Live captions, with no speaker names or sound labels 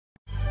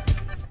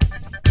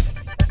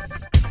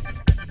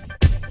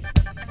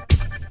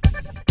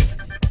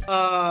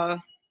Uh,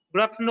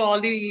 Good afternoon to all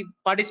the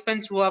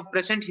participants who are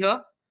present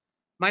here.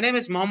 My name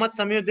is Mohammed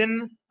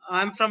Samiuddin.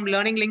 I'm from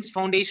Learning Links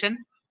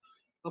Foundation.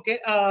 Okay,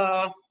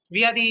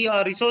 we are the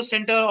resource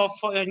center of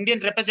Indian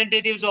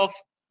representatives of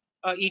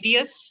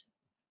ETS.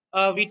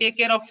 We take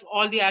care of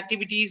all the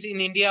activities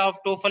in India of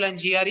TOEFL and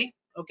GRE.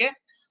 Okay,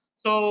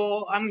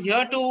 so I'm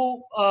here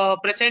to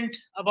present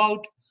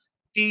about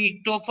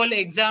the TOEFL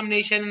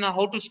examination and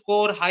how to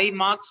score high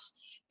marks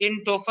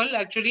in TOEFL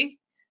actually.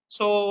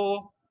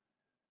 So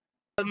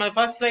my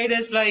first slide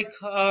is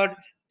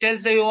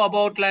tells you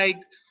about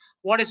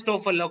what is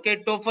TOEFL. Okay,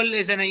 TOEFL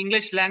is an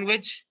English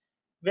language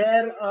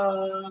where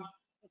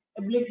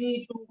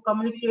ability to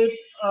communicate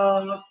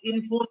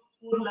in four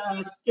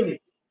skills: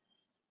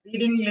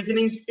 reading,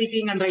 listening,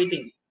 speaking, and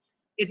writing.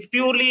 It's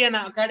purely an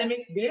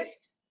academic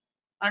based,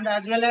 and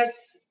as well as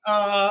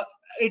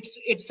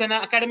it's an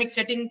academic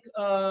setting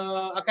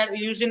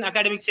used in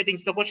academic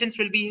settings. The questions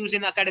will be used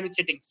in academic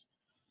settings.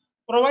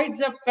 Provides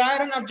a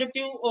fair and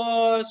objective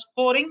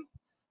scoring.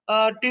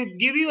 To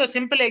give you a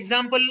simple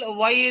example,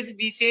 why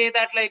we say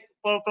that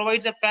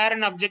provides a fair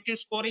and objective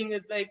scoring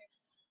is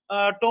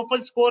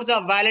TOEFL scores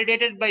are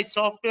validated by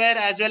software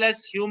as well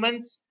as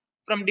humans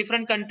from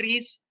different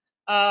countries.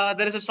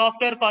 There is a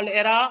software called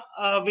ERA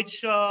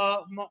which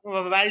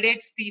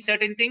validates the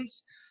certain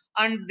things,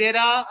 and there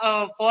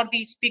are for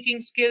the speaking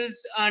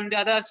skills and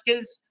other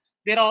skills,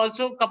 there are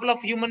also a couple of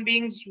human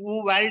beings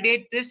who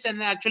validate this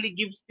and actually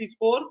gives the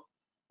score.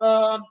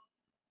 Uh,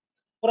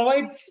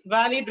 Provides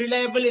valid,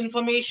 reliable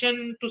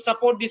information to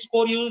support the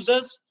score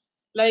users.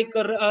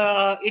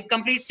 It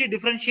completely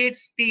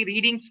differentiates the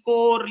reading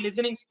score,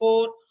 listening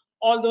score,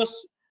 all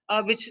those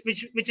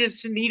which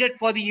is needed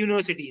for the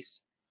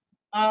universities.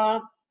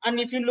 And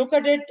if you look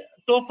at it,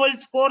 TOEFL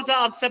scores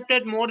are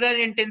accepted more than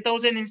in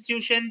 10,000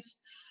 institutions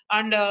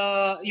and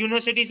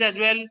universities as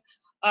well,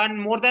 and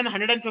more than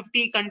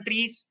 150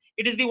 countries.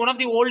 It is the one of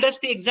the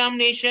oldest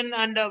examination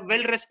and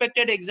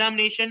well-respected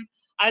examination.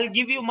 I'll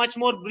give you much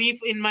more brief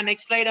in my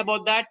next slide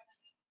about that.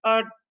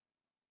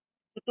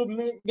 To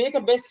make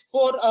a best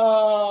score,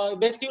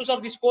 best use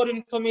of the score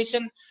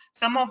information,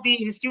 some of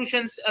the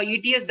institutions,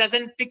 ETS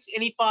doesn't fix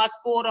any pass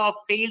score or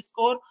fail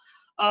score,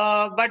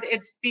 but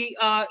it's the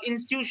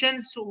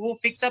institutions who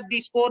fix up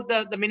the score,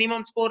 the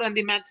minimum score and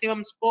the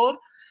maximum score,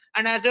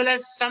 and as well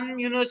as some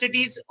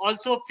universities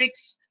also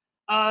fix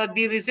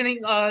the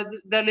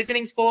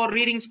listening score,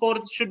 reading score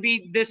should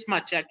be this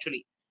much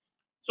actually.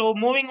 So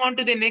moving on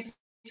to the next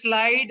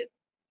slide.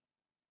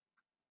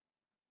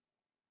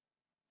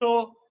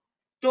 So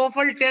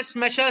TOEFL test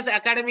measures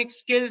academic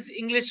skills,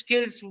 English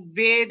skills,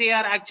 where they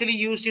are actually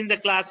used in the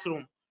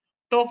classroom.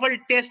 TOEFL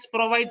test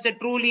provides a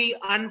truly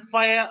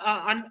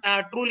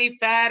truly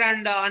fair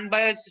and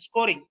unbiased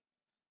scoring.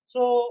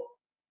 So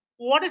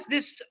what is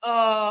this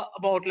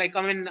about? Like,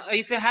 I mean,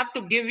 if you have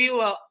to give you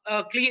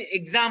a clean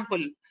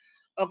example,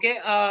 okay,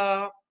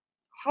 how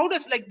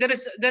does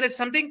there is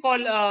something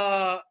called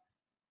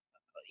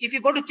if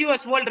you go to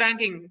QS World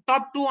Ranking,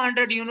 top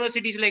 200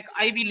 universities like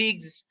Ivy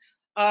Leagues,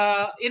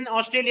 in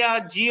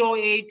Australia,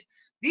 GO8,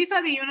 these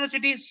are the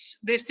universities,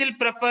 they still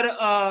prefer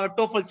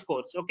TOEFL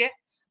scores, okay?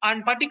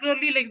 And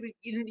particularly like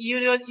in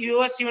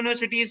US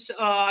universities,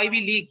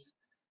 Ivy Leagues,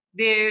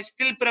 they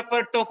still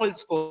prefer TOEFL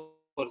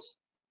scores.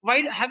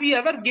 Why have you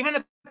ever given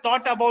a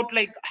thought about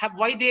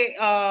why they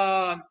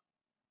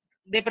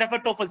prefer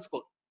TOEFL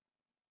score?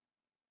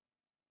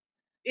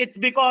 It's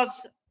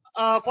because,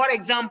 for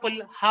example,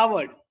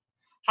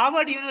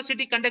 Harvard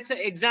University conducts an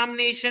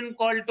examination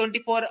called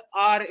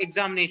 24-hour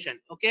examination.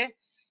 Okay,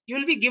 you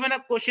will be given a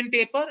question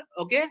paper.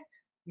 Okay,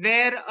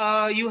 where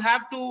you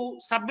have to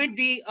submit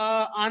the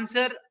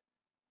answer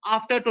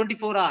after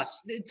 24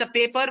 hours. It's a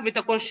paper with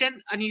a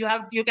question, and you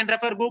can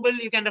refer Google,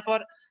 you can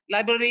refer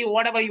library,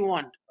 whatever you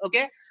want.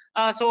 Okay,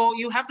 so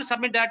you have to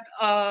submit that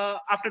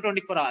after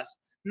 24 hours.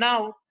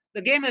 Now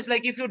the game is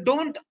like, if you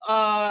don't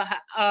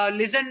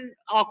listen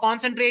or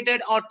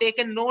concentrated or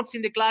taken notes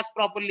in the class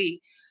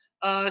properly,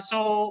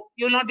 so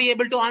you'll not be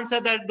able to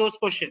answer those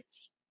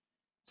questions.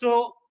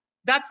 So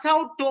that's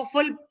how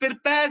TOEFL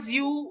prepares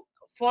you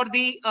for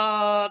the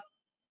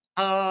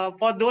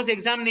for those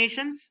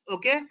examinations.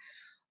 Okay,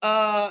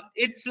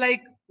 it's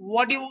like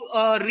what you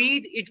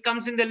read, it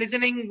comes in the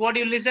listening. What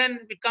you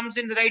listen, it comes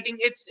in the writing.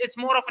 It's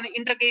more of an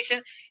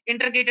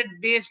integrated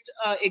based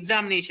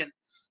examination.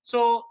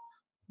 So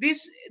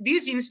these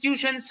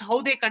institutions,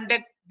 how they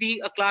conduct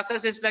the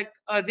classes is like,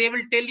 they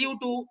will tell you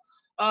to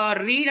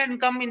read and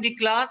come in the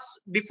class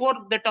before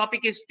the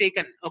topic is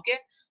taken. Okay,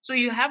 so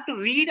you have to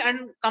read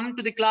and come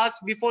to the class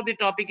before the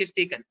topic is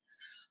taken,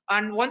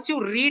 and once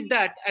you read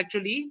that,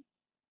 actually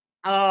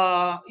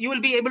you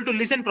will be able to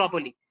listen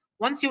properly.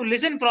 Once you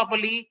listen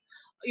properly,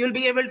 you'll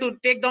be able to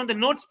take down the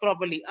notes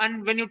properly,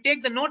 and when you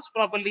take the notes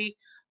properly,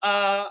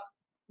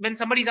 when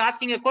somebody is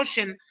asking a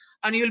question,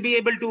 and you'll be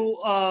able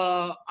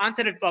to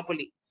answer it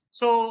properly.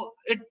 So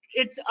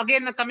it's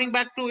again coming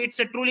back to, it's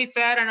a truly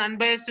fair and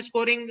unbiased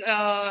scoring.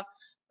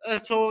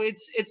 So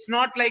it's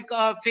not like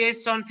a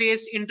face on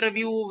face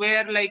interview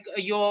where like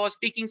your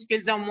speaking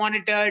skills are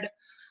monitored.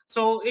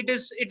 So it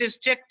is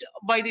checked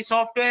by the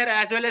software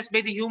as well as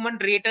by the human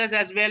raters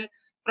as well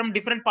from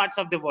different parts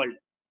of the world.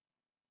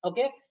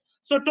 Okay,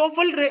 so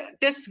TOEFL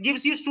test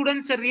gives you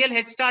students a real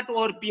head start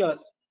over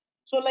peers.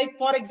 So like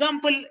for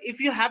example,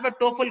 if you have a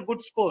TOEFL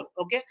good score,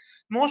 okay,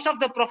 most of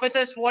the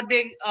professors, what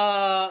they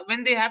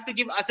when they have to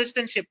give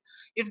assistantship,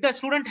 if the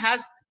student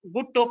has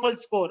good TOEFL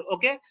score,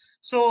 okay,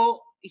 so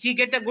he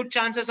get a good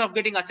chances of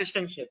getting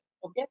assistantship.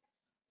 Okay,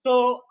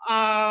 so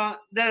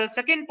the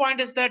second point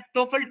is that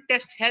TOEFL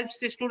test helps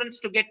the students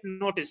to get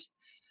noticed.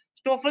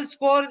 TOEFL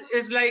score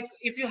is like,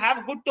 if you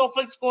have good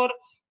TOEFL score,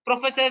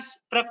 professors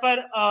prefer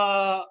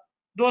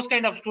those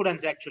kind of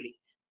students actually.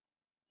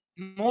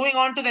 Moving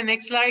on to the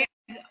next slide,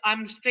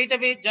 I'm straight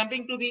away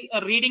jumping to the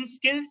reading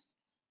skills,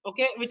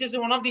 okay, which is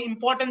one of the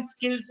important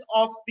skills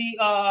of the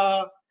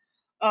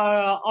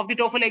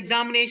TOEFL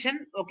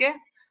examination. Okay,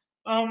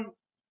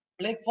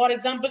 like for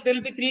example, there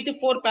will be 3 to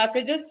 4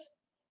 passages,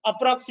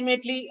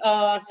 approximately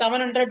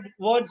 700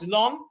 words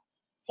long,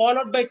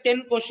 followed by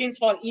 10 questions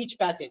for each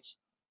passage.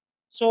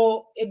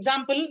 So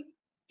example,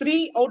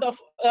 3 out of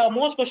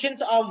most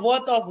questions are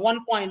worth of 1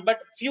 point, but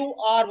few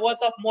are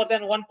worth of more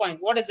than 1 point.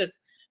 What is this?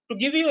 To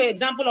give you an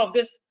example of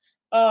this,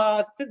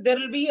 there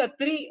will be a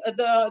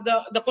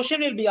the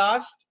question will be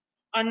asked,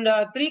 and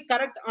 3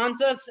 correct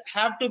answers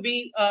have to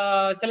be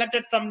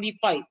selected from the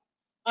 5,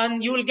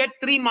 and you will get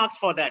 3 marks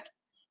for that.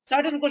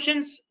 Certain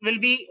questions will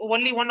be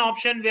only one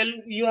option. Well,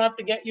 you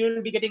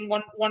will be getting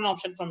one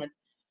option from it.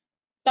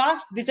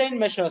 Task design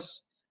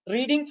measures.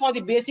 Reading for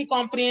the basic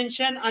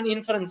comprehension and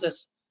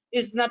inferences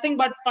is nothing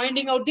but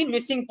finding out the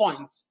missing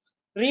points.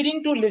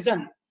 Reading to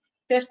listen.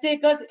 Test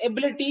takers'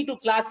 ability to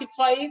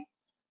classify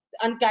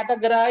and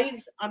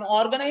categorize and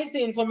organize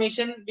the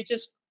information, which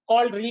is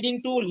called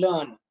reading to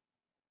learn.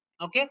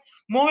 Okay,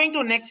 moving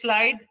to next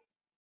slide.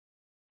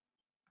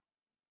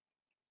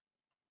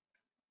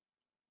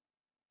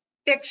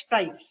 Text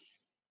types.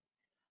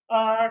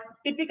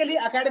 Typically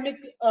academic,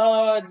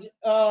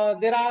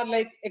 there are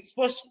like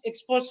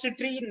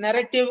expository,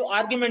 narrative,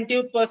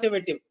 argumentative,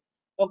 persuasive.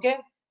 Okay,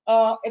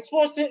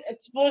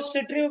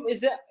 expository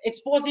is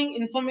exposing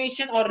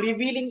information or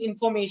revealing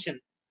information.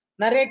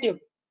 Narrative,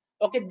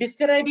 okay,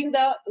 describing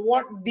the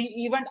what the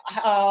event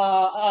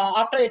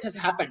after it has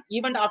happened,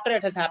 event after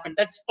it has happened,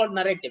 that's called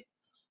narrative.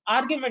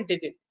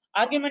 Argumentative,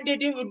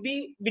 argumentative would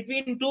be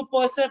between two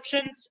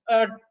perceptions,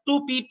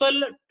 two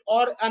people,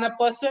 or and a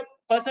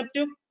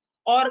perceptive,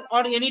 or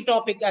any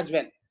topic as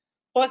well.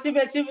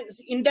 Persuasive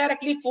is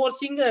indirectly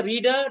forcing a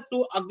reader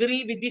to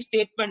agree with the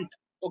statement.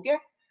 Okay,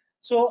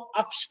 so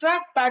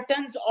abstract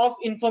patterns of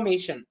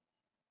information.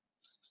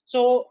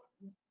 So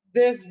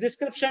this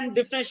description,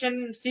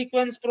 definition,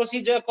 sequence,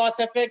 procedure, cause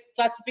effect,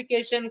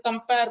 classification,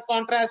 compare,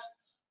 contrast,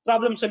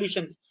 problem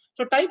solutions.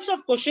 So types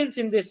of questions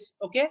in this.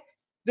 Okay,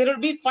 there will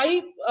be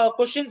 5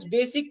 questions: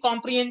 basic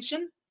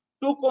comprehension,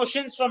 2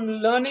 questions from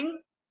learning,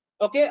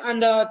 okay,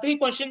 and 3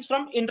 questions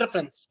from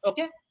interference.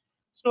 Okay,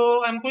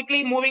 so I'm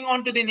quickly moving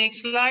on to the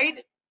next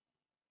slide.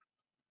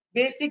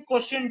 Basic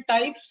question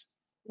types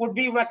would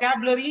be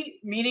vocabulary,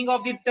 meaning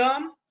of the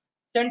term,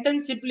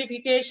 sentence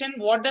simplification,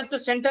 what does the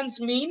sentence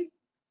mean,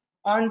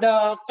 and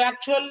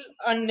factual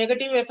and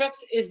negative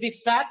effects is the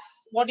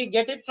facts, what you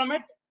get it from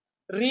it.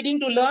 Reading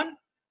to learn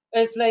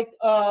is like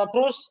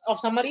prose of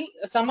summary,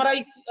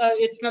 summarize,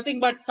 it's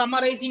nothing but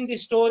summarizing the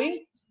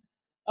story.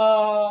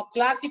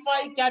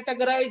 Classify,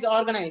 categorize,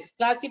 organize.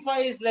 Classify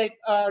is like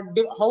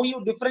how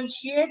you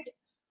differentiate.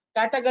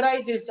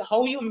 Categorize is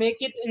how you make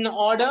it in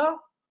order.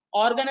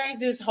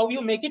 Organize is how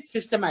you make it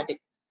systematic.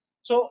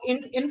 So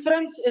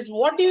inference is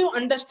what do you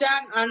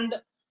understand, and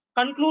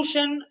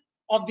conclusion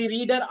of the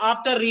reader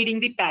after reading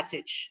the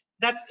passage.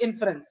 That's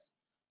inference.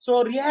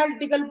 So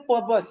rhetorical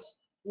purpose.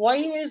 Why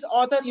is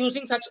author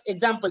using such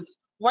examples?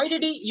 Why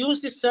did he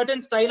use this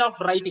certain style of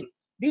writing?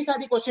 These are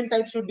the question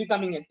types should be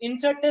coming in.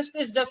 Insert test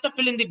is just a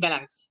fill in the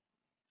blanks.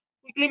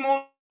 Quickly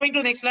moving to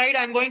the next slide,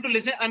 I'm going to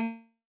listen.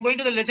 I'm going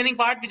to the listening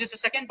part, which is the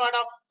second part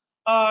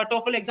of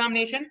TOEFL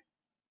examination.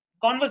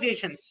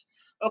 Conversations,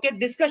 okay,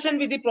 discussion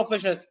with the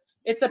professors.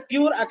 It's a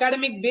pure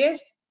academic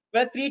based,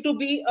 where 3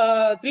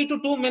 to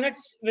 2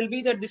 minutes will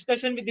be the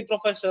discussion with the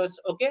professors.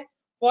 Okay,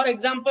 for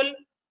example,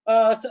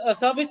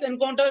 service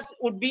encounters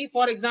would be,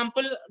 for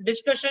example,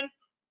 discussion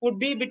would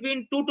be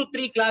between 2 to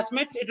 3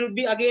 classmates. It would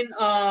be again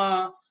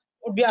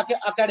would be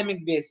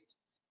academic based.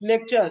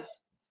 Lectures,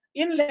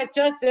 in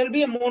lectures there will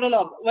be a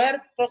monologue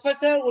where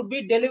professor would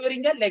be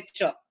delivering a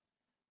lecture.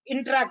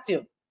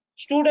 Interactive,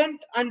 student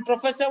and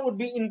professor would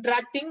be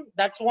interacting,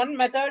 that's one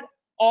method.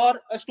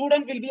 Or a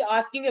student will be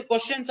asking a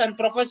questions and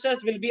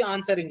professors will be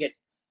answering it.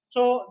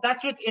 So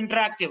that's with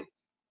interactive.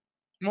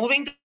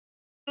 Moving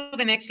to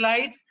the next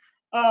slides,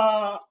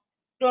 uh,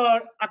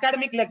 to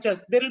academic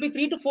lectures, there will be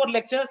 3 to 4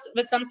 lectures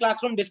with some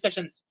classroom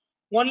discussions.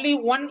 Only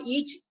one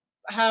each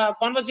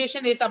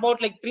conversation is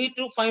about like 3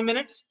 to 5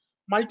 minutes.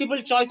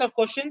 Multiple choice of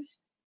questions.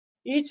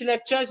 Each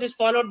lectures is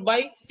followed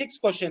by 6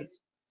 questions.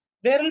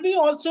 There will be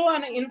also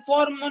an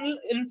informal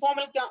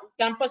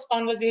campus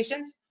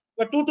conversations,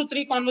 where 2 to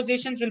 3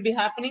 conversations will be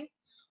happening.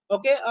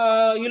 Okay,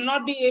 you'll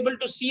not be able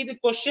to see the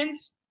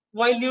questions,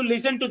 while you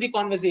listen to the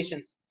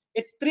conversations.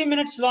 It's 3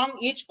 minutes long.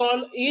 Each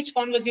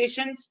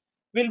conversations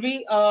will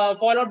be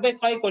followed by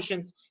 5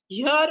 questions.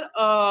 Here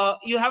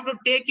you have to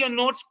take your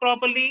notes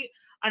properly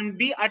and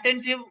be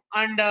attentive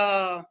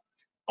and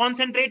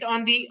concentrate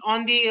on the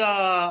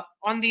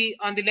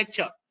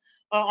lecture,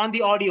 on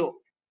the audio.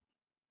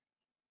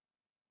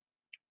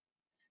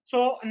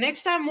 So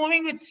next I'm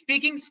moving with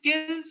speaking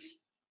skills,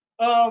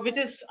 which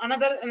is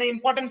another an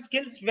important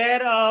skills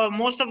where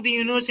most of the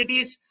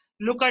universities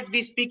look at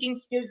the speaking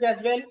skills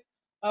as well.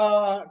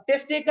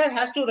 Test taker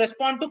has to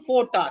respond to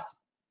 4 tasks.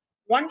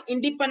 One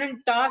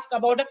independent task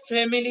about a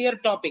familiar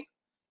topic.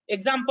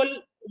 Example,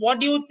 what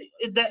do you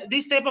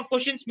these type of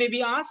questions may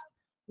be asked.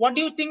 What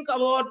do you think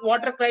about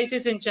water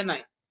crisis in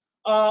Chennai?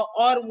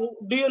 Or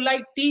do you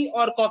like tea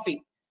or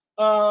coffee?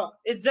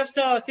 It's just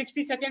a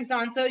 60 seconds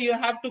answer. You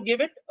have to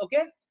give it.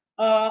 Okay.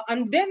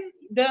 And then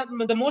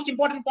the most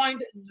important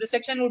point, the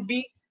section would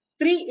be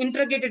 3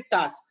 interrogated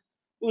tasks.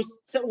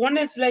 So one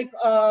is like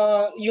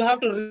you have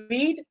to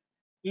read,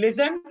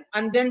 listen,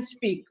 and then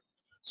speak.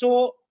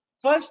 So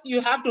first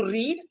you have to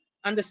read,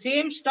 and the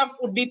same stuff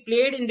would be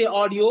played in the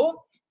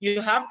audio. You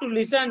have to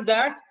listen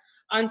that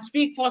and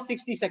speak for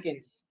 60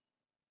 seconds.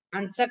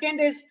 And second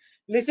is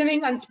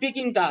listening and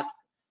speaking task.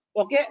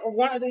 Okay,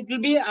 it will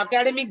be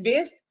academic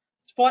based.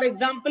 For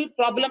example,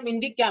 problem in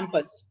the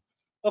campus.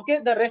 Okay,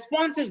 the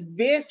response is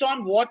based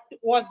on what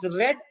was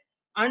read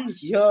and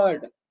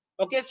heard.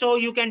 Okay, so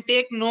you can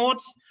take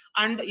notes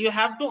and you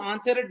have to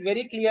answer it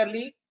very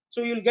clearly,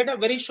 so you'll get a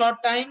very short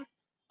time,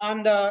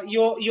 and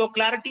your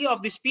clarity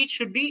of the speech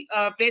should be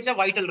plays a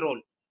vital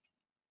role.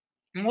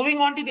 Moving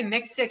on to the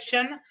next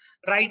section,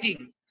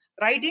 writing.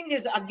 Writing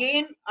is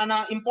again an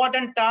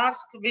important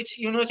task which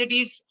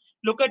universities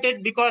look at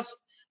it, because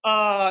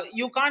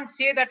you can't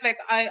say that like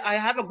I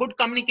have a good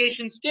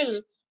communication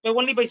skill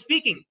only by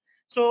speaking.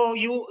 So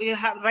you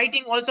have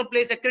writing also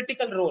plays a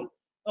critical role.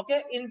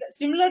 Okay,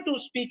 similar to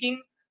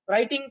speaking,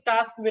 writing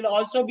task will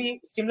also be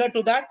similar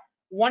to that.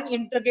 One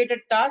integrated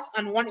task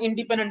and one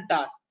independent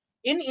task.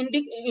 In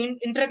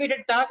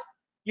integrated task,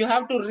 you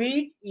have to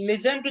read,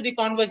 listen to the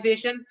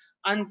conversation,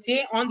 and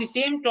say on the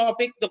same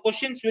topic the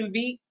questions will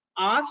be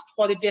asked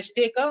for the test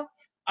taker,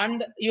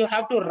 and you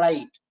have to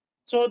write.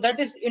 So that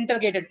is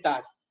integrated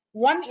task.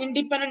 One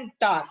independent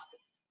task,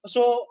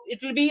 so it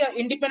will be an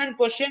independent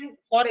question.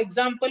 For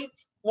example,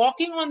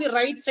 walking on the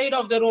right side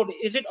of the road,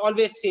 is it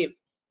always safe?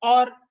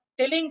 Or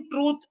telling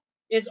truth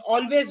is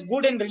always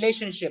good in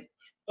relationship?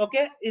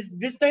 Okay, is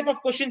this type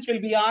of questions will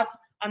be asked,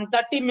 and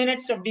 30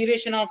 minutes of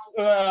duration of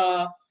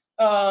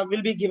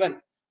will be given.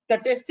 The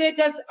test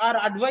takers are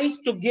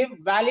advised to give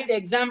valid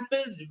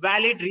examples,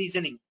 valid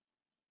reasoning.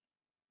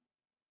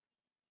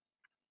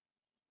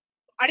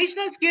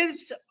 Additional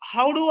skills,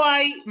 how do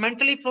I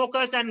mentally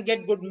focus and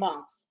get good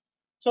marks?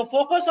 So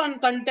focus on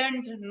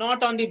content,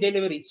 not on the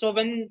delivery. So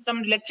when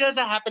some lectures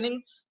are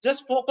happening,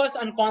 just focus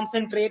and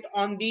concentrate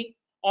on the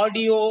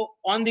audio,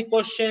 on the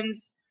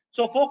questions.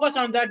 So focus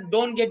on that,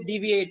 don't get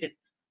deviated.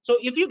 So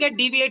if you get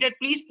deviated,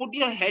 please put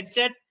your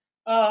headset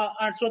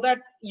so that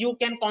you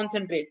can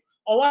concentrate.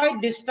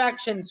 Avoid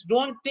distractions.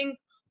 Don't think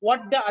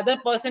what the other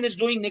person is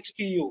doing next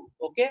to you.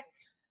 Okay,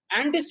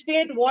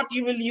 anticipate what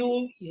you will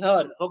you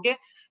hear. Okay,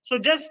 so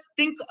just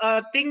think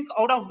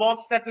out of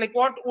box, that like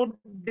what would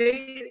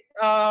they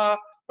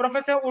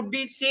professor would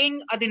be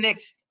saying at the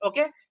next.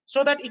 Okay,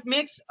 so that it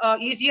makes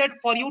easier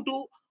for you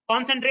to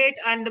concentrate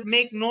and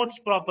make notes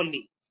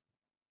properly.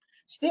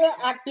 Stay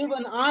active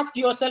and ask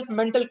yourself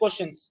mental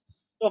questions.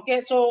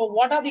 Okay, so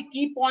what are the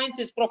key points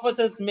is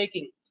professors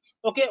making?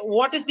 Okay,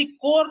 what is the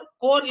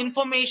core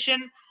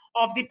information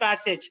of the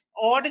passage?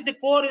 What is the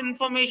core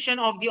information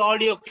of the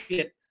audio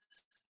clip?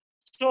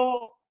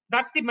 So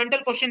that's the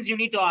mental questions you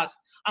need to ask.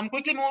 I'm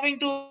quickly moving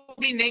to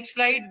the next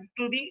slide,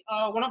 to the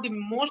one of the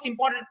most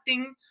important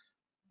thing,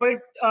 but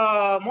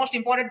most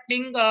important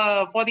thing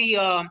for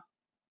the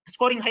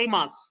scoring high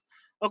marks.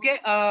 Okay,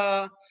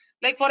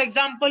 like for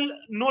example,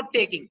 note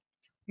taking.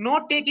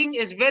 Note taking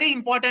is very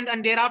important,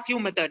 and there are few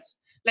methods.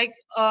 Like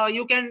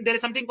there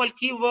is something called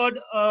keyword.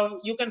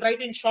 You can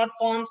write in short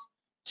forms.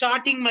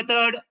 Charting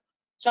method.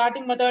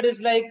 Charting method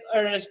is like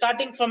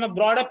starting from a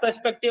broader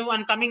perspective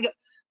and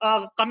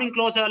coming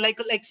closer, like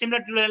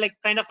similar to like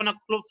kind of on a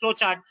flow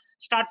chart.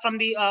 Start from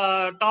the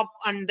top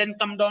and then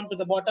come down to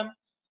the bottom.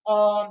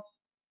 Uh,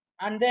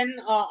 and then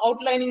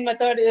outlining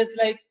method is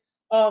like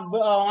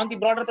on the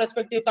broader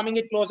perspective, coming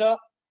it closer.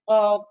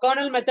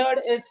 Kernel method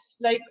is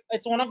like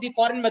it's one of the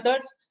foreign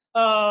methods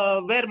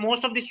where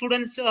most of the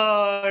students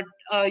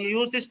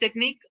use this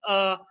technique.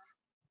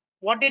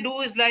 What they do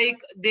is like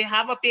they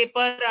have a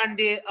paper, and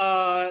they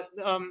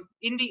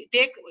in the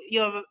take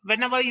your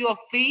whenever you are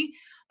free,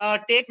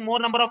 take more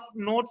number of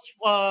notes,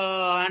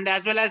 and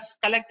as well as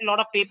collect a lot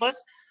of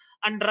papers,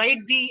 and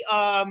write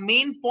the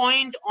main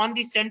point on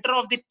the center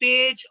of the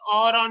page,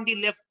 or on the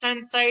left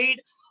hand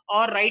side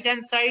or right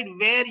hand side,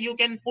 where you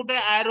can put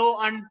an arrow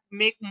and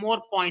make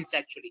more points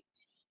actually.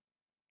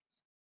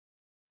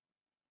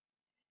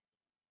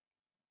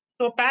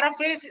 So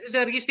paraphrase is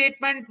a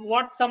restatement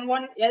what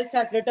someone else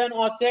has written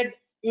or said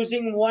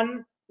using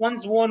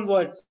one's own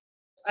words.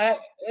 I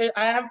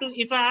have to,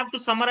 if I have to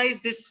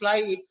summarize this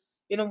slide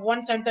in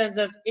one sentence,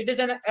 it is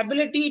an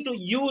ability to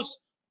use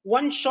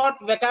one short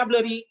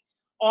vocabulary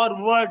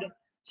or word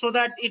so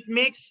that it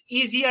makes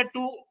easier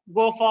to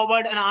go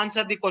forward and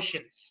answer the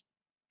questions.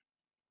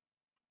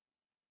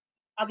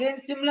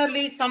 Again,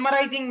 similarly,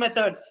 summarizing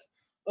methods.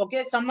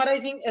 Okay,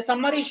 summarizing, a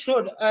summary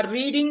should, a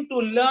reading to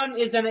learn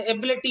is an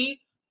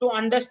ability to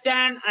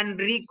understand and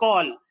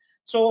recall.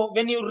 So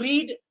when you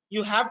read,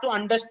 you have to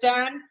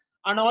understand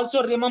and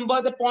also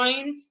remember the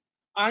points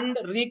and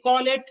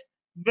recall it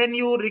when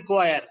you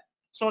require.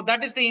 So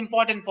that is the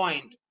important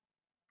point.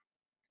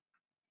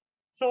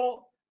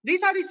 So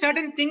these are the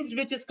certain things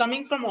which is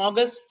coming from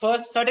August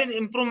 1st, certain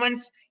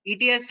improvements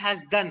ETS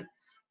has done.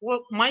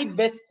 My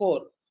best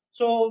score.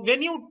 So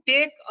when you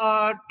take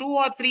 2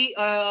 or 3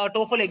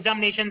 TOEFL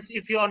examinations,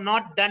 if you are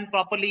not done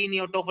properly in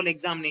your TOEFL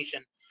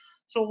examination,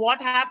 so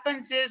what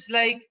happens is,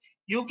 like,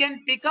 you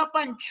can pick up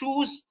and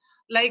choose,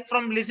 like,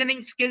 from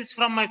listening skills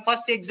from my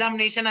first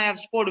examination, I have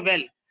scored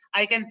well.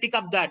 I can pick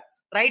up that.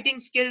 Writing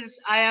skills,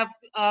 I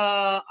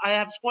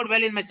have scored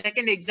well in my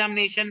second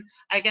examination.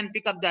 I can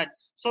pick up that.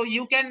 So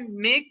you can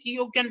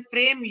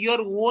frame your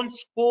own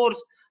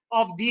scores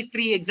of these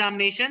 3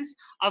 examinations.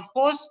 Of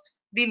course,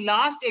 the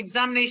last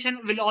examination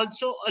which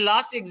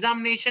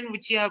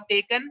you have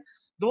taken,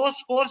 those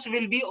scores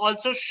will be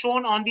also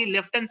shown on the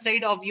left hand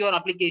side of your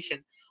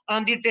application,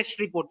 on the test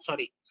report,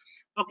 sorry.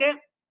 Okay,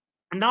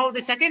 now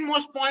the second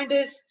most point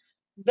is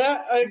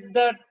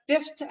the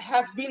test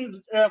has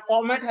been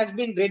format has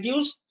been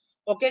reduced,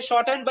 okay,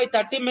 shortened by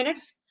 30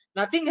 minutes.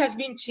 Nothing has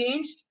been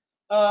changed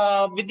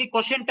with the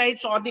question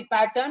types or the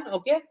pattern.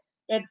 Okay,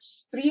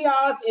 it's 3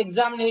 hours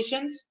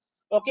examinations.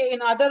 Okay,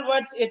 in other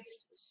words,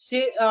 it's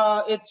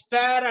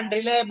fair and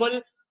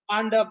reliable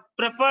and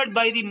preferred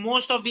by the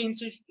most of the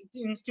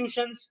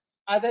institutions,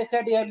 as I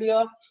said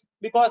earlier,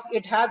 because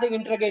it has an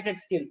integrated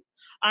skill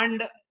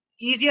and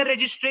easier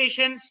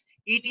registrations.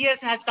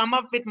 ETS has come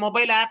up with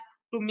mobile app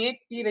to make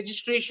the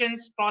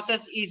registrations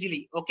process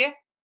easily. Okay,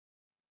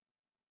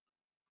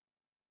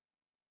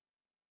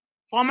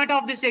 format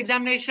of this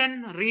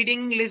examination: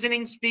 reading,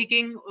 listening,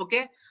 speaking.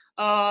 Okay,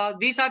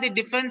 these are the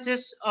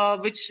differences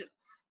which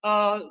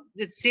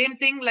the same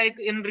thing, like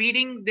in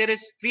reading there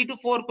is 3 to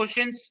 4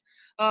 questions,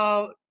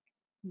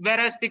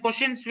 whereas the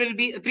questions will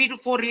be 3 to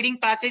 4 reading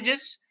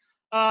passages.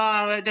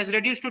 It has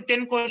reduced to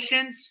 10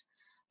 questions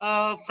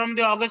from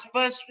the August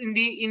 1st in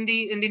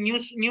the new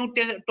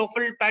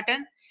TOEFL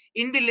pattern.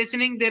 In the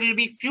listening, there will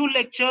be few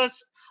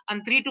lectures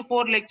and 3 to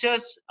 4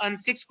 lectures and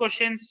 6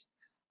 questions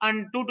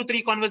and 2 to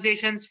 3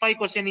 conversations, 5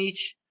 questions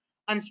each.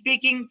 And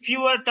speaking,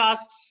 fewer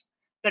tasks.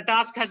 The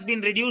task has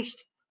been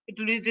reduced.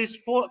 It is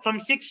 4 from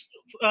 6.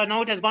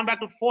 Now it has gone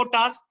back to 4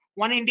 tasks,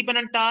 1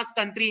 independent task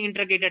and 3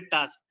 integrated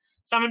tasks.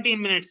 17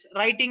 minutes.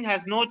 Writing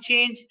has no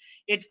change.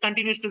 It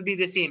continues to be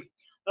the same.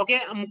 Okay,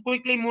 I'm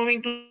quickly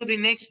moving to the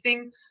next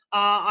thing.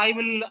 I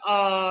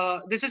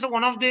will. This is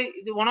one of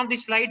the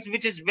slides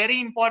which is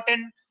very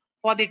important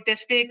for the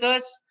test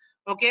takers.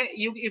 Okay,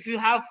 if you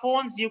have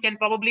phones, you can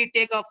probably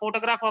take a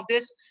photograph of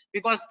this,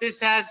 because this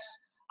has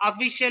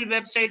official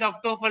website of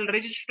TOEFL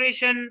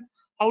registration.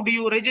 How do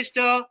you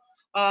register?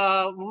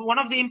 One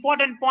of the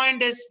important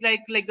point is,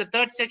 like the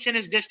third section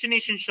is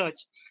destination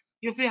search.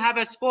 If you have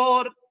a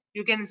score,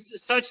 you can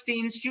search the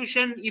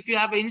institution. If you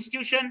have an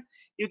institution,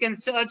 you can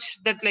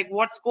search that, like,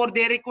 what score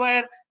they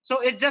require.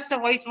 So it's just a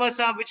vice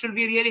versa, which will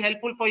be really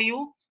helpful for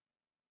you.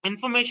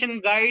 Information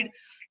guide.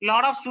 A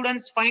lot of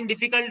students find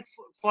difficult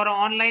for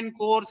online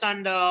course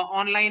and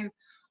online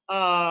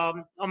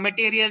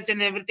materials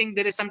and everything.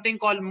 There is something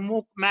called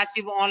MOOC,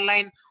 massive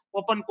online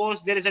open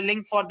course. There is a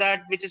link for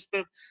that, which is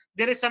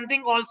there is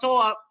something also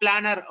a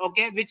planner,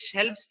 okay, which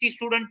helps the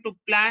student to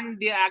plan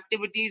their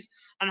activities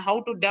and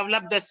how to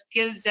develop the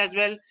skills as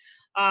well.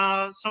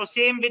 So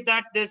same with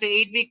that, there's a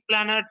 8-week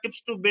planner,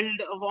 tips to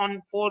build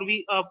on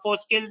 4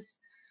 skills.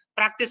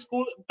 Practice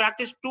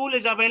tool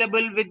is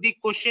available with the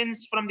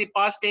questions from the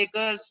past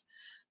takers.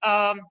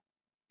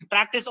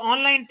 Practice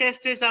online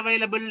test is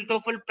available,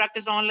 TOEFL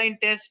practice online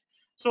test.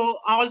 So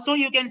also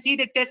you can see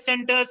the test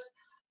centers.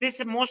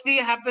 This mostly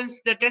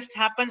happens, the test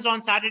happens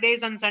on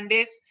Saturdays and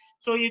Sundays.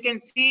 So you can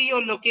see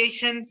your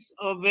locations,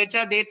 which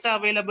are dates are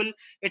available.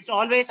 It's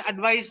always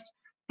advised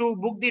to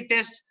book the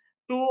test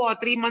 2 or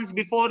 3 months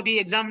before the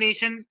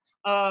examination,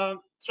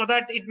 so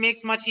that it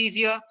makes much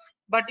easier.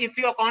 But if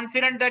you are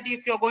confident that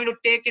if you're going to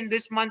take in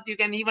this month, you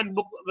can even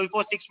book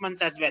before 6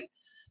 months as well.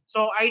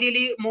 So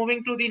ideally,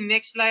 moving to the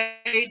next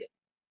slide,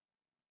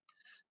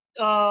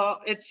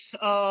 it's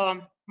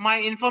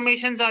my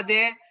informations are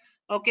there.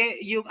 Okay,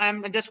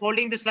 I'm just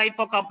holding the slide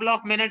for a couple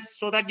of minutes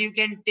so that you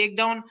can take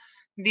down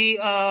the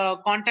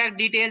contact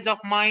details of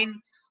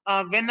mine.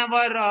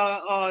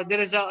 Whenever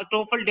there is a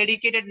TOEFL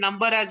dedicated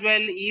number as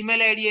well,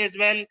 email ID as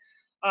well.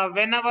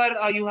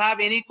 Whenever you have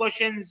any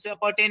questions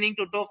pertaining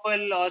to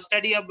TOEFL or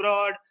study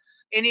abroad,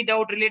 any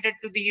doubt related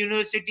to the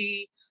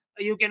university,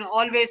 you can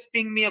always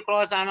ping me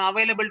across. I'm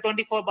available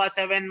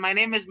 24/7. My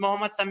name is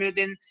Mohammed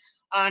Samiuddin,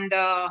 and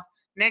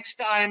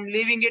next I am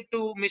leaving it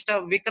to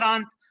Mr.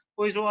 Vikrant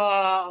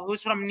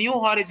who's from New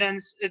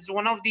Horizons. It's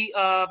one of the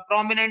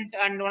prominent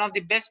and one of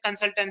the best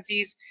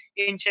consultancies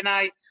in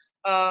Chennai.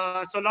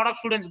 So a lot of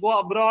students go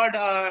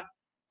abroad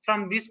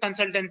from this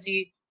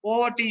consultancy.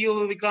 Over to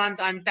you, Vikrant,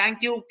 and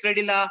thank you,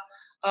 Credila,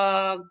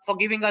 for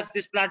giving us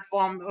this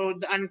platform.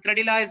 And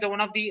Credila is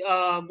one of the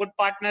good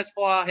partners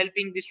for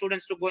helping the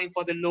students to going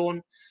for the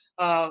loan,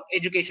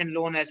 education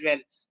loan as well.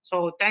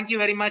 So thank you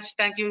very much.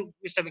 Thank you,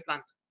 Mr.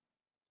 Vikrant.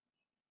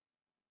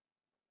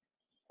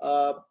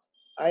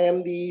 I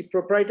am the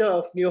proprietor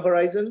of New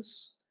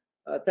Horizons.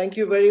 Thank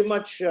you very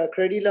much,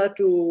 Credila,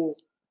 to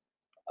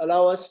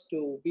allow us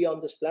to be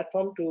on this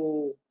platform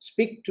to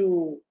speak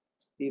to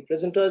the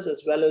presenters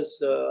as well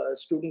as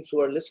students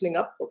who are listening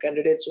up, or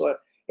candidates who are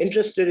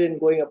interested in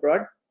going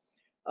abroad.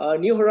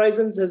 New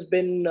Horizons has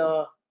been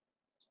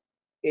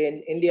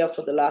in India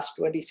for the last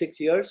 26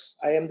 years.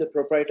 I am the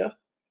proprietor.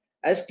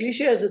 As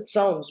cliche as it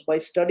sounds, by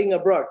studying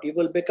abroad, you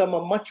will become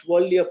a much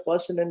worldlier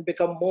person and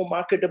become more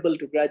marketable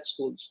to grad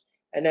schools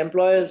and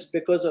employers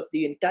because of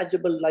the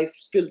intangible life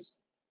skills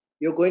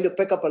you're going to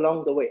pick up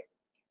along the way.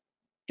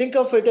 Think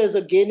of it as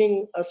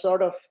gaining a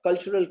sort of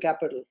cultural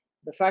capital.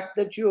 The fact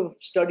that you have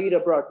studied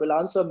abroad will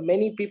answer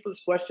many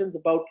people's questions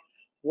about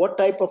what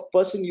type of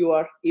person you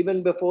are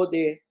even before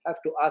they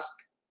have to ask.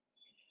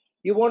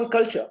 You want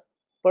culture.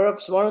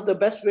 Perhaps one of the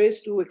best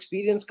ways to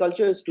experience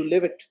culture is to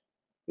live it,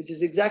 which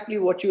is exactly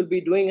what you'll be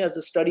doing as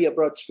a study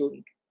abroad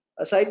student.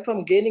 Aside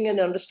from gaining an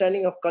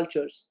understanding of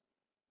cultures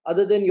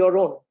other than your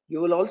own, you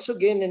will also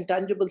gain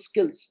intangible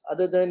skills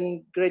other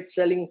than great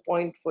selling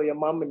point for your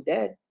mom and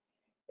dad.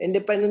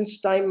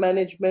 Independence, time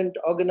management,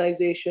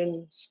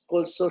 organization,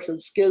 social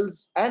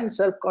skills, and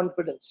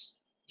self-confidence,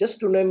 just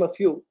to name a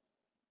few,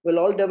 will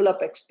all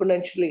develop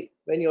exponentially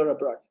when you're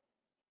abroad.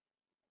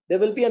 There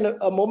will be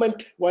a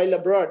moment while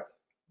abroad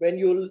when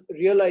you'll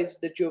realize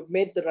that you've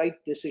made the right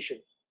decision,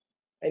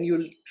 and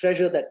you'll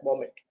treasure that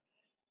moment.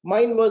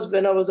 Mine was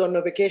when I was on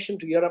a vacation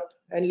to Europe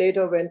and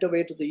later went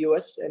away to the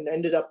US and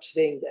ended up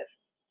staying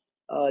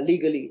there,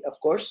 legally, of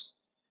course.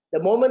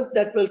 The moment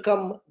that will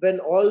come when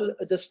all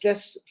the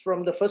stress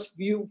from the first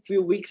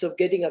few weeks of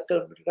getting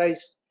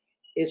acclimatized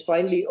is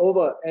finally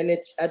over, and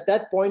it's at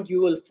that point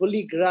you will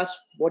fully grasp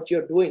what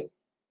you're doing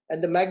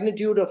and the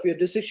magnitude of your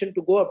decision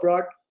to go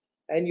abroad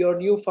and your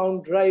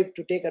newfound drive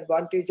to take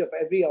advantage of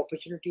every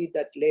opportunity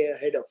that lay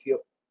ahead of you.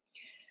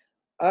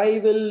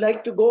 I will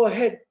like to go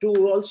ahead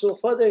to also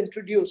further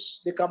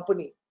introduce the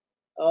company.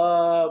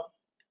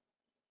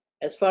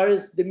 As far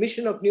as the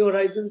mission of New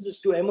Horizons is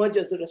to emerge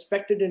as a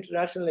respected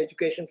international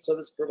education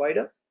service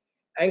provider,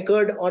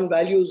 anchored on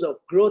values of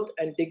growth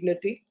and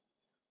dignity.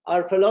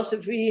 Our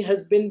philosophy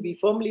has been we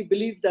firmly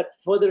believe that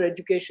further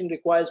education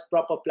requires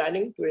proper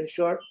planning to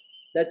ensure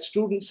that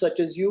students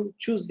such as you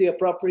choose the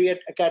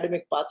appropriate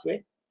academic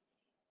pathway.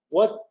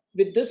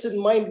 With this in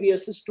mind, we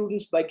assist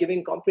students by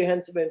giving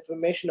comprehensive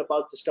information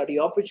about the study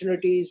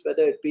opportunities,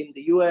 whether it be in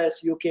the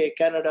US, UK,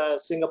 Canada,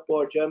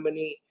 Singapore,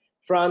 Germany,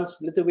 France,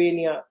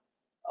 Lithuania,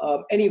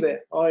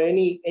 anywhere or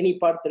any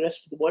part of the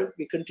rest of the world.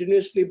 We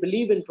continuously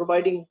believe in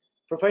providing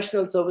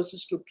professional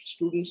services to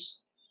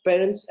students,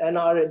 parents, and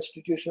our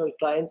institutional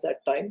clients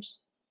at times.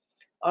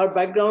 Our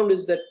background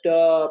is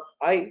that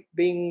I,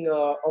 being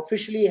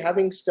officially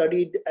having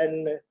studied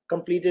and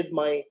completed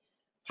my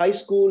high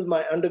school,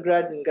 my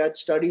undergrad and grad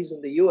studies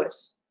in the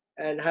US,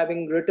 and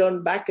having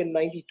returned back in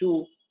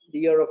 92, the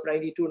year of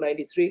 92,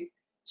 93,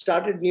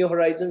 started New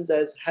Horizons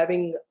as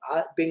having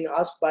been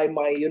asked by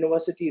my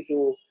university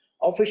to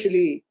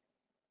officially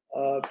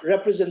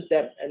represent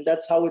them, and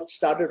that's how it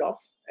started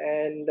off.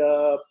 And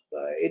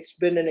it's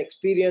been an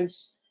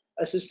experience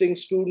assisting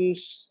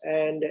students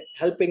and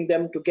helping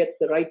them to get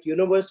the right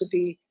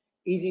university,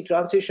 easy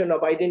transition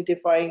of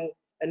identifying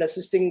and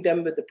assisting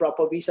them with the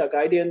proper visa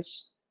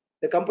guidance.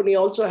 The company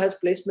also has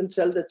placement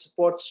cell that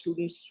supports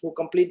students who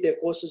complete their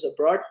courses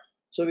abroad,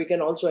 so we can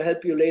also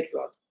help you later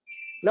on.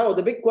 Now,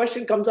 the big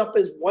question comes up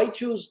is why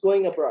choose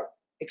going abroad?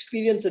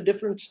 Experience a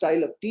different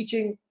style of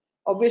teaching.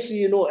 Obviously,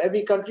 you know,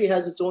 every country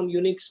has its own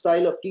unique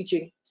style of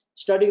teaching.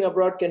 Studying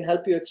abroad can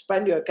help you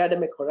expand your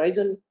academic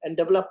horizon and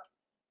develop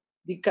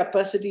the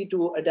capacity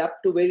to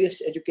adapt to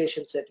various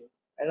education settings.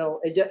 You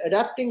know,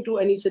 adapting to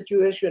any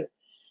situation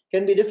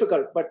can be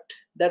difficult, but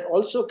that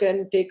also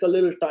can take a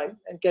little time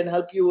and can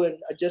help you and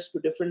adjust to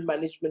different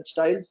management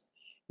styles,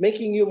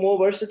 making you more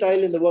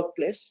versatile in the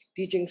workplace.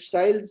 Teaching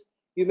styles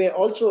you may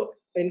also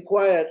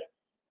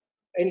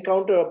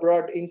encounter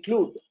abroad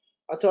include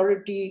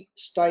authority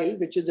style,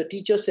 which is a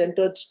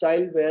teacher-centered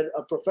style where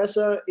a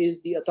professor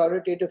is the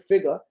authoritative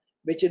figure,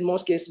 which in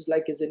most cases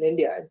like is in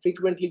India, and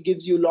frequently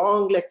gives you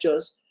long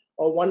lectures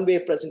or one-way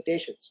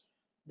presentations.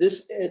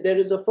 There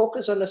is a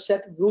focus on a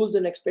set of rules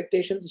and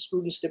expectations. The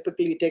students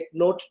typically take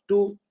note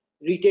to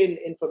retain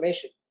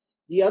information.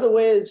 The other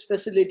way is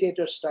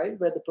facilitator style,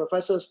 where the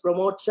professors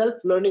promote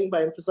self-learning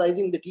by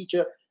emphasizing the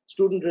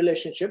teacher-student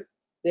relationship.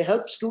 They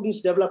help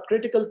students develop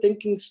critical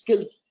thinking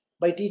skills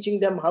by teaching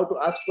them how to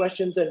ask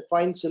questions and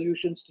find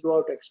solutions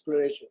throughout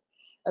exploration.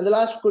 And the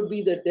last could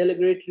be the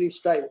delegatory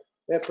style,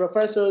 where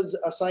professors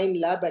assign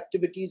lab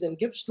activities and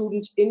give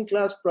students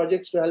in-class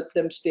projects to help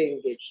them stay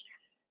engaged.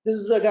 This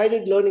is a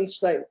guided learning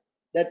style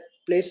that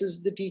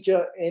places the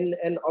teacher in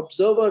an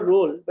observer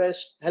role by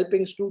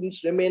helping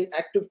students remain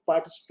active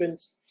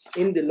participants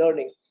in the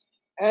learning.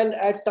 And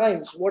at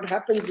times, what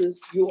happens is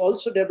you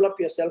also develop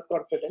your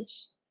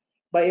self-confidence.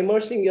 By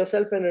immersing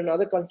yourself in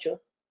another culture,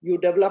 you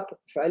develop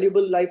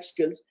valuable life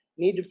skills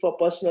needed for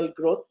personal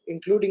growth,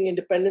 including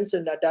independence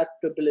and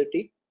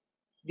adaptability.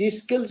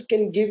 These skills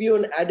can give you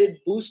an added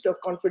boost of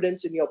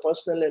confidence in your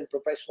personal and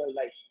professional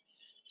life.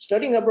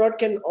 Studying abroad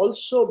can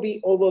also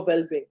be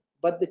overwhelming,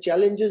 but the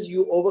challenges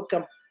you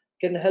overcome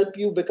can help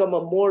you become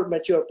a more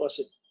mature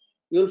person.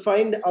 You'll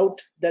find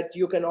out that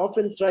you can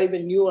often thrive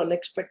in new,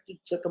 unexpected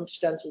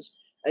circumstances,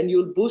 and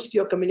you'll boost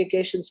your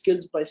communication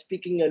skills by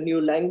speaking a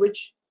new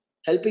language,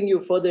 helping you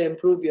further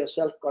improve your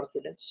self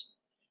confidence.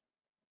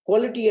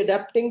 Quality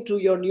adapting to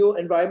your new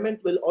environment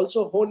will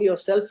also hone your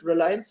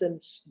self-reliance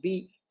and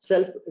be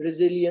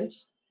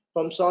self-resilience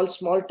from solve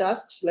small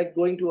tasks like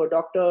going to a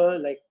doctor,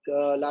 like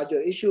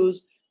larger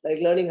issues, like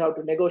learning how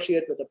to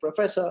negotiate with a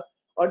professor,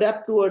 or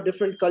adapt to a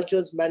different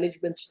culture's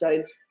management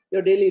styles.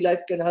 Your daily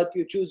life can help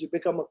you choose to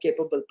become a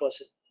capable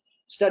person.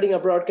 Studying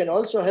abroad can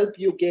also help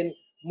you gain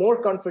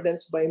more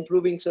confidence by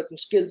improving certain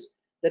skills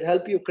that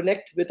help you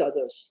connect with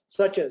others,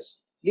 such as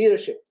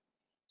leadership.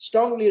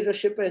 Strong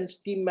leadership and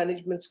team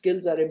management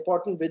skills are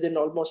important within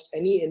almost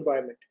any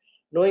environment.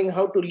 Knowing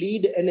how to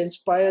lead and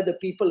inspire the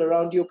people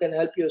around you can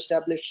help you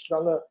establish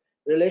stronger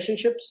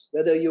relationships,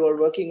 whether you are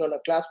working on a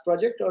class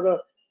project or a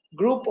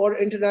group or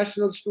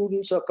international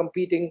students or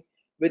competing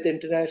with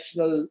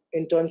international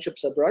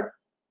internships abroad.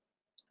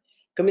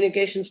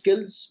 Communication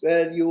skills,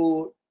 where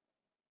you,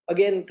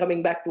 again,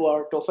 coming back to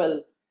our TOEFL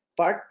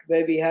part,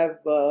 where we have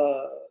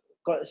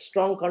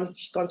strong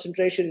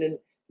concentration in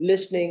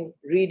listening,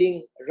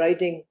 reading,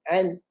 writing,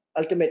 and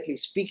ultimately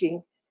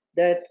speaking,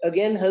 that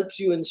again helps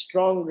you in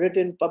strong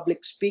written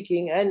public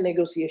speaking and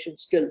negotiation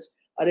skills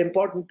are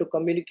important to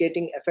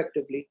communicating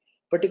effectively,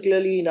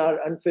 particularly in our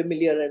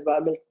unfamiliar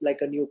environment like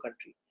a new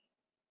country.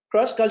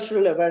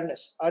 Cross-cultural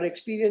awareness, our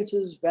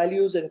experiences,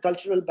 values, and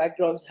cultural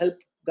backgrounds help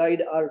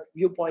guide our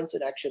viewpoints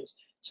and actions.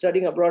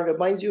 Studying abroad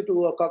reminds you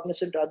to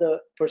cognizant other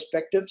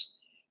perspectives.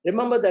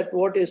 Remember that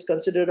what is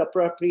considered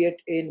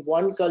appropriate in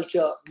one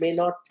culture may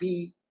not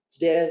be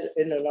there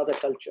in another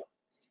culture.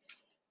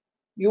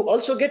 You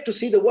also get to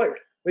see the world,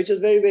 which is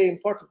very, very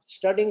important.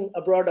 Studying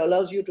abroad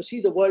allows you to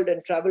see the world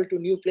and travel to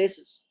new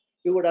places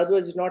you would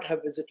otherwise not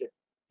have visited.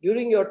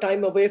 During your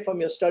time away from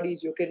your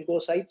studies, you can go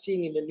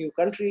sightseeing in a new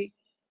country.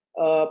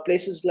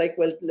 Places like,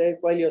 well, like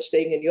while you're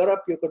staying in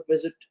Europe, you could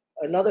visit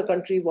another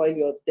country while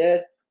you're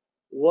there,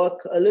 work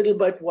a little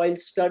bit while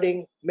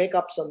studying, make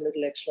up some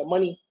little extra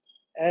money,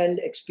 and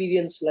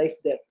experience life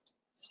there.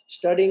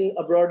 Studying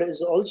abroad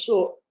is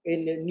also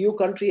in a new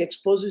country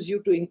exposes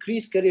you to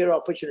increased career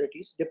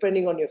opportunities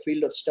depending on your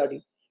field of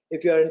study.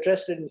 If you're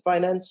interested in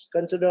finance,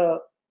 consider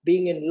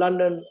being in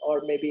London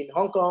or maybe in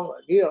Hong Kong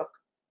or New York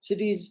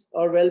cities,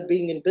 or well,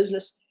 being in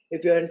business.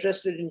 If you're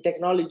interested in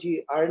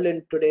technology,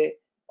 Ireland today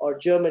or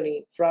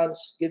Germany,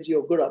 France gives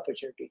you a good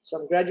opportunity.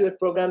 Some graduate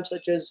programs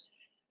such as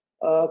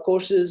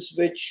courses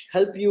which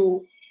help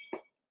you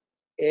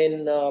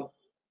in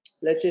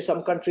let's say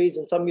some countries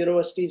and some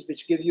universities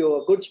which give you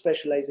a good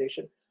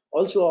specialization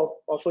also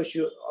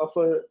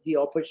offer the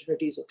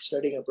opportunities of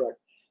studying abroad.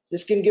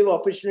 This can give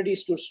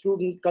opportunities to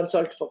student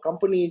consult for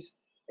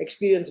companies,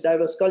 experience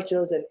diverse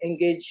cultures, and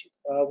engage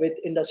with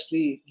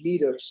industry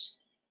leaders.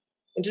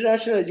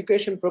 International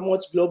education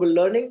promotes global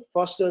learning,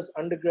 fosters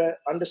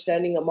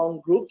understanding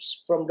among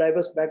groups from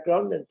diverse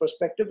background and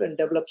perspective, and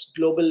develops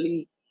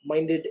globally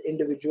minded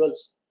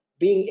individuals.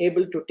 Being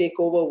able to take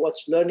over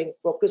what's learning,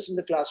 focus in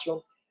the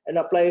classroom, and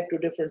apply it to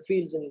different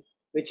fields, and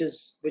which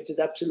is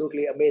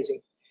absolutely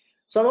amazing.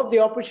 Some of the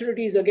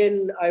opportunities,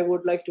 again, I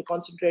would like to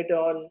concentrate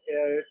on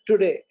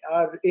today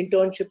are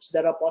internships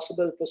that are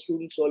possible for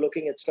students who are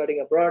looking at studying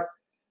abroad,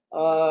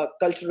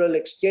 cultural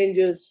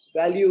exchanges,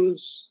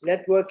 values,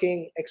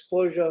 networking,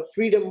 exposure,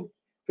 freedom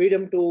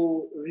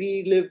to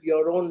relive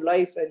your own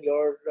life and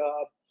your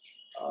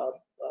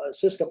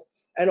system,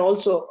 and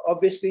also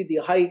obviously the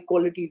high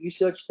quality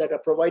research that are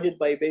provided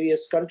by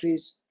various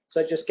countries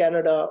such as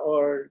Canada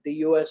or the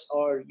US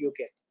or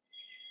UK.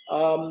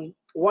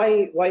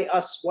 Why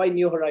us? Why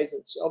New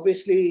Horizons?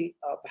 Obviously,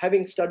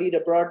 having studied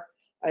abroad,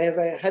 I have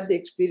had the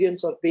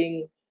experience of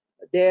being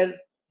there,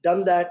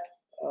 done that.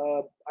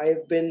 I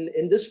have been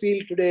in this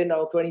field today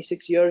now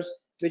 26 years,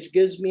 which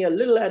gives me a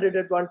little added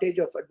advantage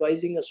of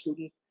advising a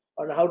student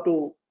on how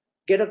to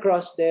get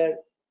across there,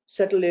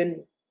 settle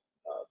in,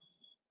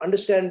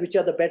 understand which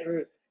are the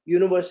better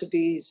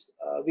universities.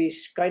 We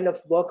kind of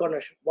work on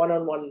a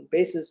one-on-one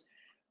basis,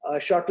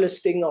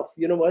 shortlisting of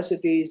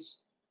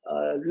universities,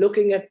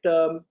 looking at,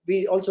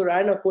 we also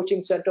ran a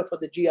coaching center for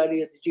the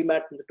GRE, the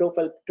GMAT, and the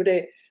TOEFL.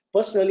 Today,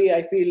 personally,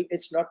 I feel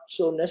it's not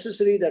so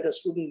necessary that a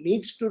student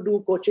needs to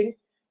do coaching.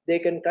 They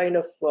can kind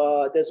of,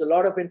 there's a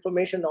lot of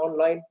information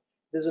online.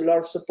 There's a lot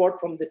of support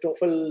from the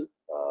TOEFL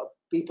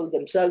people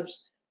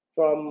themselves.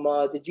 from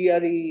the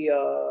GRE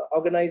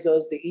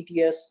organizers, the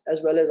ETS,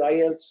 as well as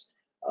IELTS.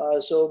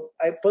 So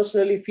I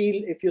personally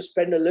feel if you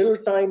spend a little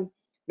time,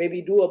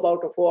 maybe do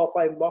about 4 or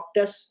 5 mock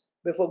tests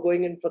before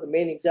going in for the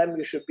main exam,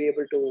 you should be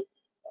able to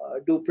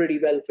do pretty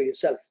well for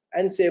yourself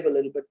and save a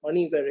little bit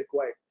money where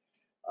required.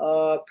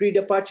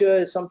 Pre-departure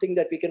is something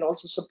that we can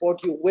also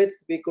support you with.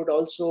 We could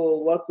also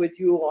work with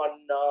you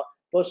on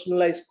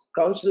personalized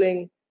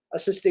counseling,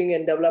 assisting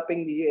in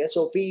developing the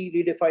SOP,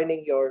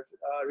 redefining your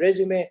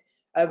resume.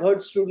 I've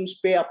heard students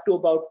pay up to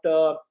about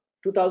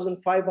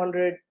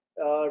 2,500,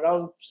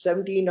 around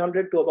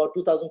 1,700 to about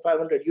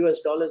 2,500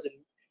 US dollars in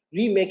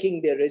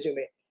remaking their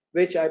resume,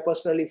 which I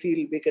personally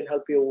feel we can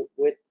help you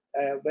with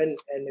when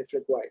and if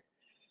required.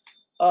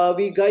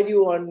 We guide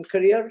you on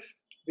career.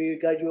 We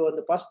guide you on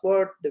the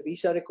passport, the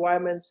visa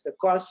requirements, the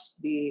costs,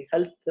 the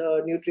health,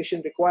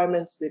 nutrition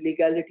requirements, the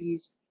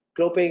legalities,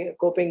 coping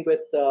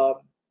with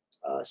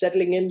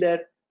settling in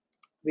there.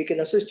 We can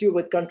assist you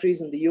with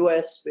countries in the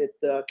US, with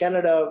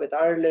Canada, with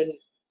Ireland,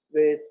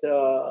 with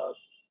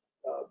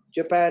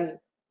Japan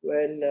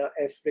when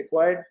if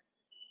required.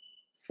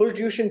 Full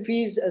tuition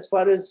fees, as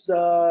far as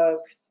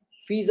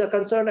fees are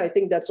concerned, I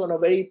think that's on a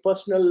very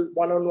personal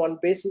one-on-one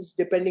basis,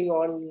 depending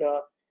on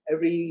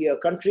every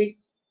country.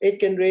 It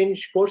can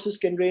range, courses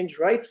can range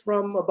right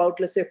from about,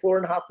 let's say,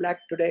 4.5 lakh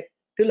today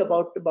till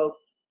about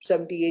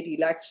 70, 80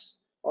 lakhs,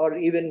 or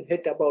even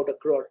hit about 1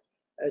 crore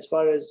as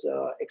far as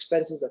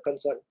expenses are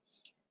concerned.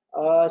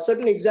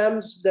 Certain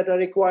exams that are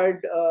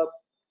required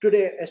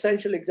today,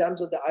 essential exams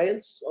of the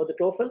IELTS or the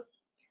TOEFL,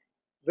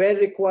 where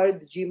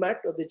required the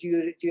GMAT or the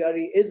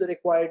GRE is a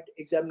required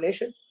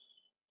examination.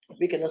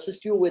 We can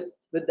assist you with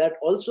that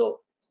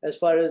also as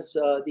far as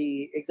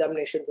the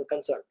examinations are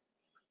concerned.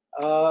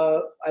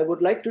 I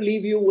would like to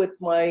leave you with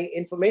my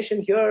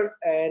information here,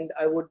 and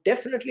I would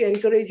definitely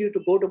encourage you to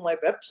go to my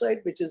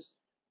website, which is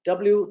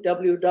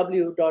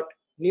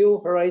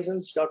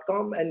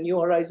www.newhorizons.com, and New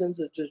Horizons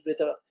is just with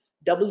a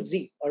double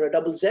Z or a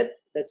double Z.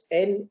 That's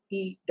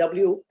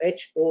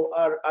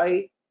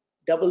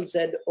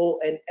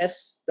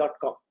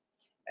NEWHORIZONS.com.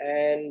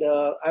 And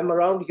I'm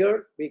around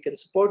here. We can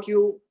support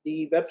you.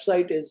 The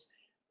website is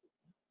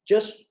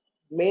just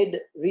made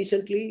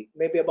recently,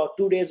 maybe about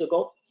 2 days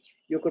ago.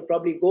 You could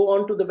probably go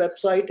onto the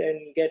website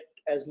and get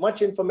as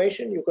much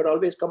information. You could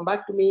always come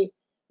back to me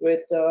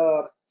with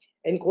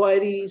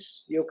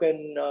inquiries. You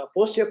can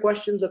post your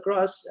questions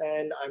across,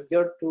 and I'm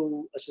here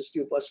to assist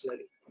you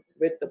personally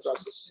with the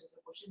process.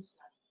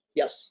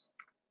 Yes.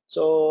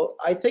 So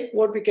I think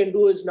what we can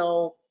do is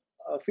now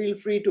feel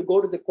free to go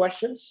to the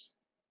questions.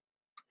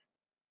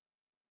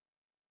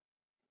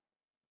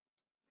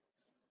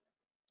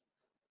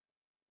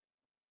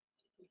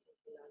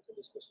 Answer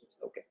these questions.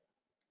 Okay.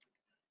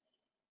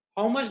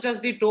 How much does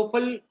the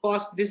TOEFL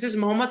cost? This is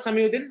Mohammed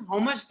Samiuddin. How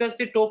much does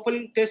the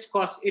TOEFL test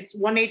cost? It's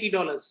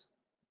 $180.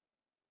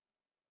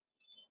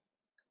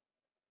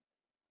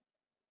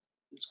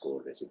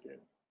 Score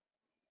recipient.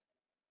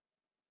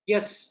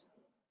 Yes.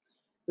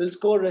 Will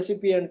score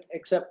recipient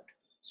accept?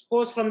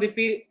 Scores from the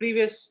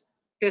previous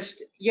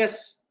test.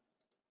 Yes.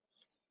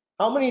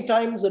 How many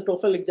times a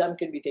TOEFL exam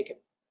can be taken?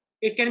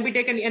 It can be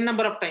taken n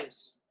number of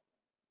times.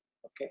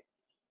 Okay.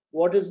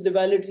 What is the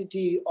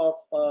validity of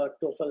a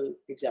TOEFL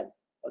exam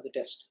or the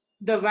test?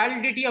 The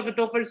validity of a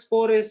TOEFL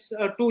score is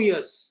 2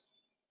 years.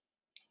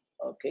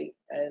 Okay.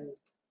 And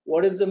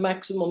what is the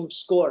maximum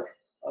score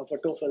of a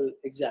TOEFL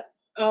exam?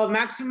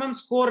 Maximum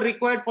score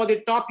required for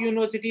the top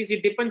universities,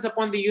 it depends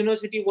upon the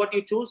university what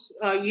you choose.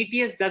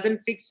 ETS doesn't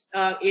fix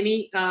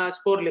any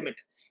score limit.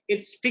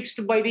 It's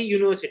fixed by the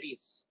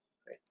universities.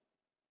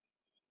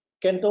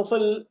 Can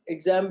TOEFL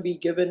exam be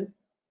given?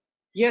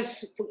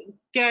 Yes.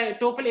 Can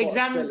TOEFL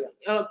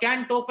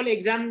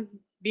exam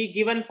be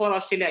given for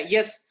Australia?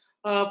 Yes.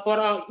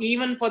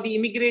 Even for the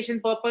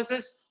immigration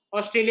purposes,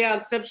 Australia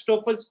accepts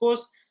TOEFL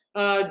scores.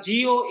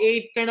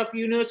 GO8 kind of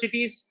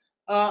universities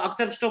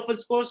accepts TOEFL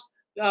scores.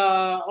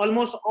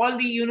 Almost all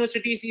the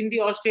universities in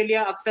the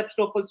Australia accepts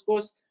TOEFL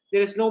scores.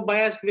 There is no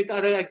bias with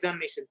other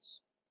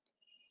examinations.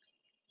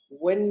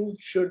 When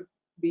should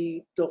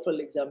be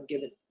TOEFL exam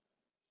given?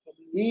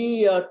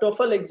 The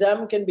TOEFL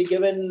exam can be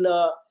given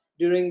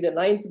during the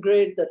 9th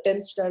grade, the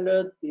 10th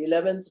standard, the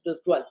 11th to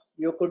 12th.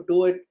 You could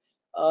do it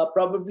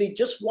probably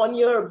just 1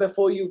 year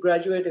before you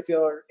graduate if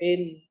you're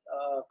in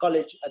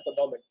college at the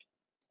moment.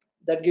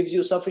 That gives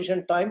you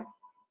sufficient time.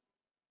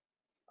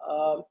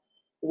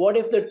 What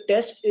if the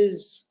test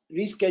is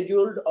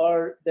rescheduled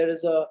or there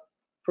is a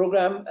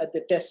program at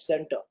the test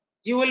center?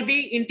 You will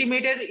be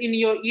intimated in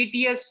your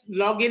ETS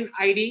login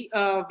ID,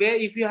 where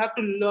if you have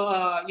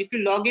to if you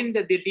log in,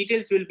 the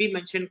details will be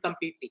mentioned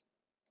completely.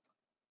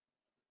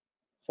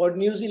 For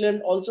New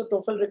Zealand, also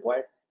TOEFL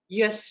required?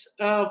 Yes,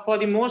 for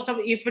the most of,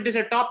 if it is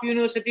a top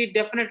university,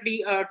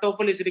 definitely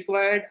TOEFL is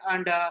required,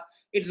 and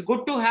it's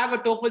good to have a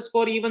TOEFL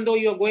score even though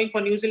you're going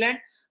for New Zealand.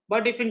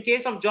 But if in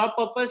case of job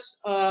purpose,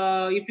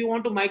 if you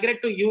want to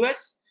migrate to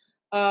US,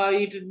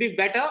 it would be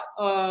better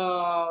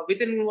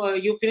within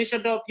you finish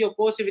out of your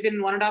course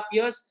within 1.5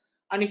 years,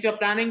 and if you're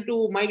planning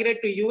to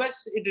migrate to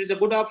US, it is a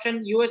good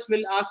option. US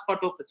will ask for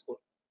TOEFL score.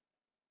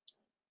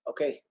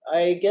 Okay,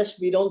 I guess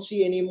we don't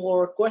see any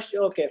more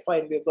questions. Okay,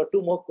 fine. We've got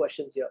 2 more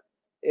questions here.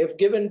 If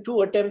given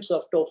 2 attempts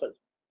of TOEFL,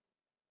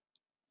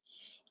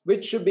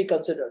 which should be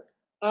considered?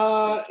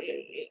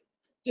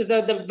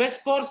 The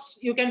best course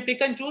you can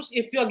pick and choose.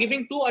 If you are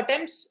giving 2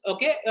 attempts,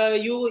 okay,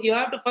 you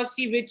have to first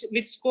see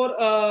which score,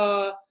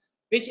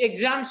 which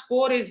exam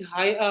score is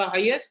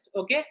highest,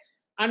 okay,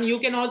 and you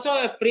can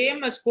also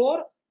frame a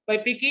score by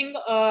picking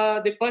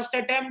the first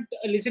attempt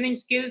listening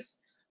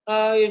skills,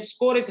 if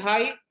score is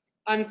high,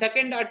 and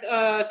second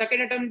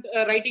attempt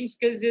writing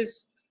skills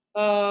is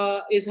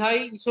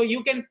high, so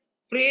you can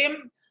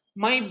frame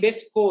my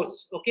best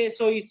course. Okay,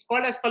 so it's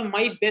called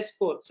my best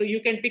course. So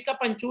you can pick up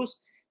and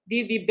choose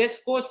the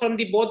best scores from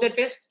the both the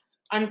test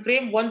and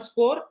frame one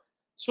score,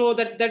 so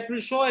that will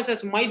show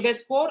as my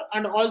best score,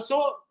 and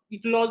also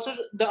it will also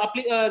the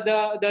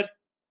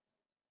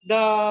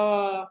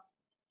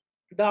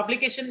the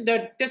application,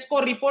 the test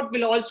score report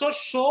will also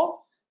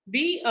show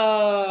the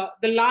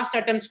last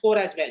attempt score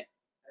as well,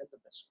 And the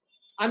best.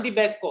 and the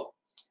best score.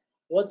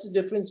 What's the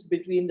difference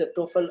between the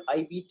TOEFL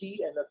iBT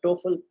and the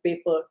TOEFL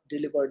paper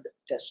delivered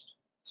test?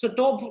 So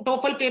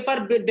TOEFL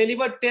paper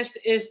delivered test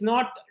is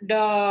not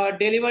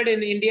delivered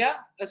in India.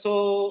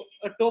 So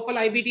TOEFL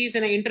iBT is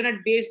an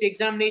internet-based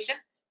examination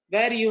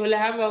where you will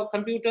have a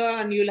computer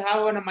and you will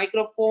have a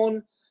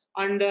microphone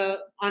and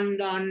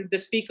the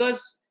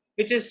speakers,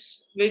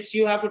 which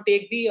you have to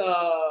take the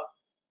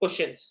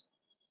questions.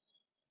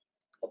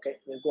 Okay,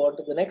 we'll go on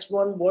to the next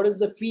one. What is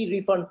the fee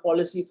refund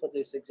policy for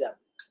this exam?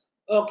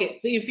 Okay,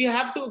 so if you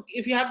have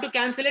to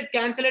cancel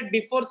it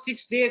before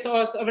 6 days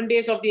or 7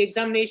 days of the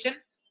examination,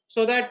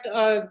 so that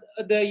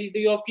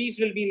your fees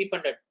will be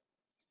refunded.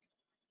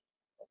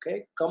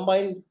 Okay,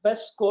 combined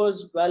best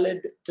scores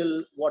valid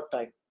till what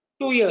time?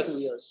 2 years. 2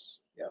 years.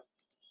 Yeah.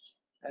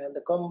 And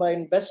the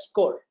combined best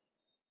score?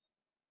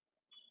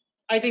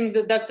 I think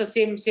that's the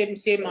same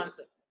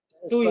answer.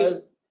 As 2 far years.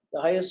 as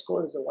the highest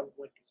score is a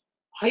 120.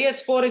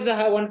 Highest score is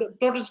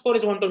total score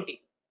is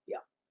 120. Yeah.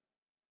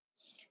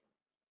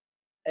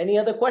 Any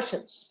other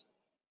questions?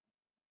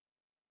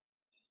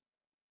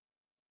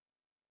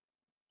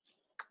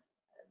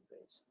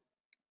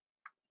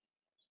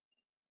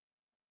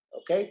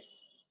 Okay.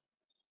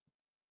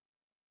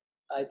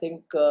 I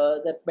think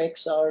that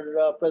makes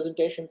our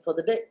presentation for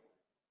the day.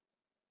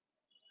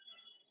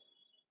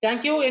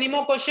 Thank you. Any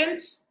more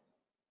questions?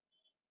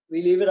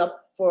 We leave it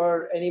up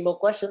for any more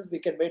questions. We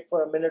can wait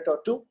for a minute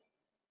or 2.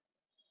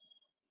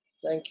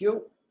 Thank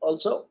you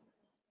also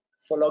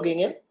for logging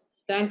in.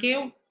 Thank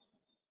you.